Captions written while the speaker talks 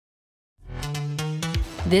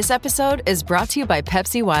This episode is brought to you by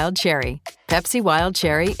Pepsi Wild Cherry. Pepsi Wild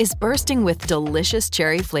Cherry is bursting with delicious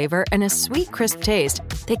cherry flavor and a sweet, crisp taste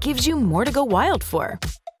that gives you more to go wild for.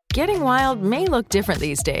 Getting wild may look different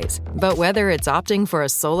these days, but whether it's opting for a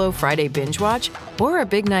solo Friday binge watch or a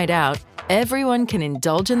big night out, everyone can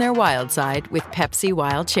indulge in their wild side with Pepsi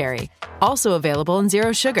Wild Cherry. Also available in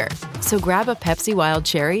Zero Sugar. So grab a Pepsi Wild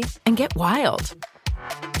Cherry and get wild.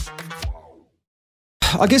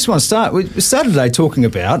 I guess we started today talking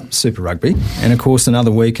about Super Rugby, and of course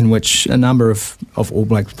another week in which a number of All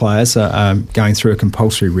Blacks players are going through a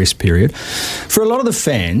compulsory rest period. For a lot of the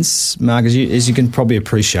fans, Mark, as you can probably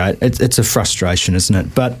appreciate, it's a frustration, isn't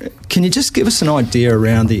it? But can you just give us an idea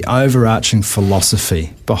around the overarching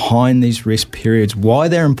philosophy behind these rest periods, why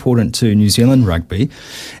they're important to New Zealand rugby,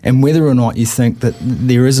 and whether or not you think that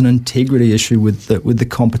there is an integrity issue with the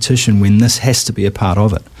competition when this has to be a part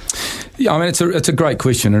of it? Yeah, I mean, it's a great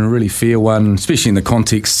question and a really fair one, especially in the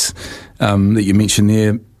context that you mentioned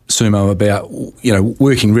there, Sumo, about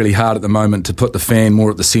working really hard at the moment to put the fan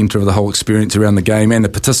more at the centre of the whole experience around the game and the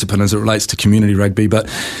participant as it relates to community rugby. But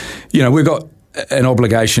we've got an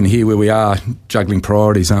obligation here where we are juggling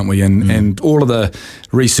priorities, aren't we? And all of the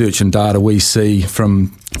research and data we see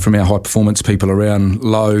from our high performance people around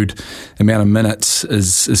load, amount of minutes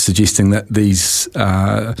is suggesting that these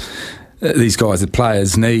guys, the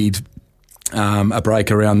players, need a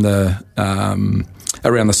break around the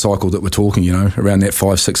cycle that we're talking, around that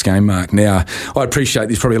 5-6 game mark. Now, I appreciate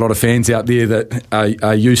there's probably a lot of fans out there that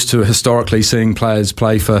are used to historically seeing players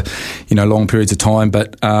play for, long periods of time,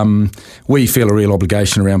 but we feel a real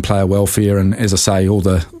obligation around player welfare, and as I say, all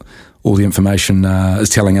the information is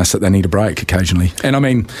telling us that they need a break occasionally. And I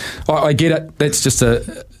mean, I get it. That's just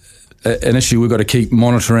an issue we've got to keep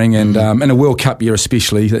monitoring, and in a World Cup year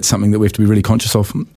especially, that's something that we have to be really conscious of.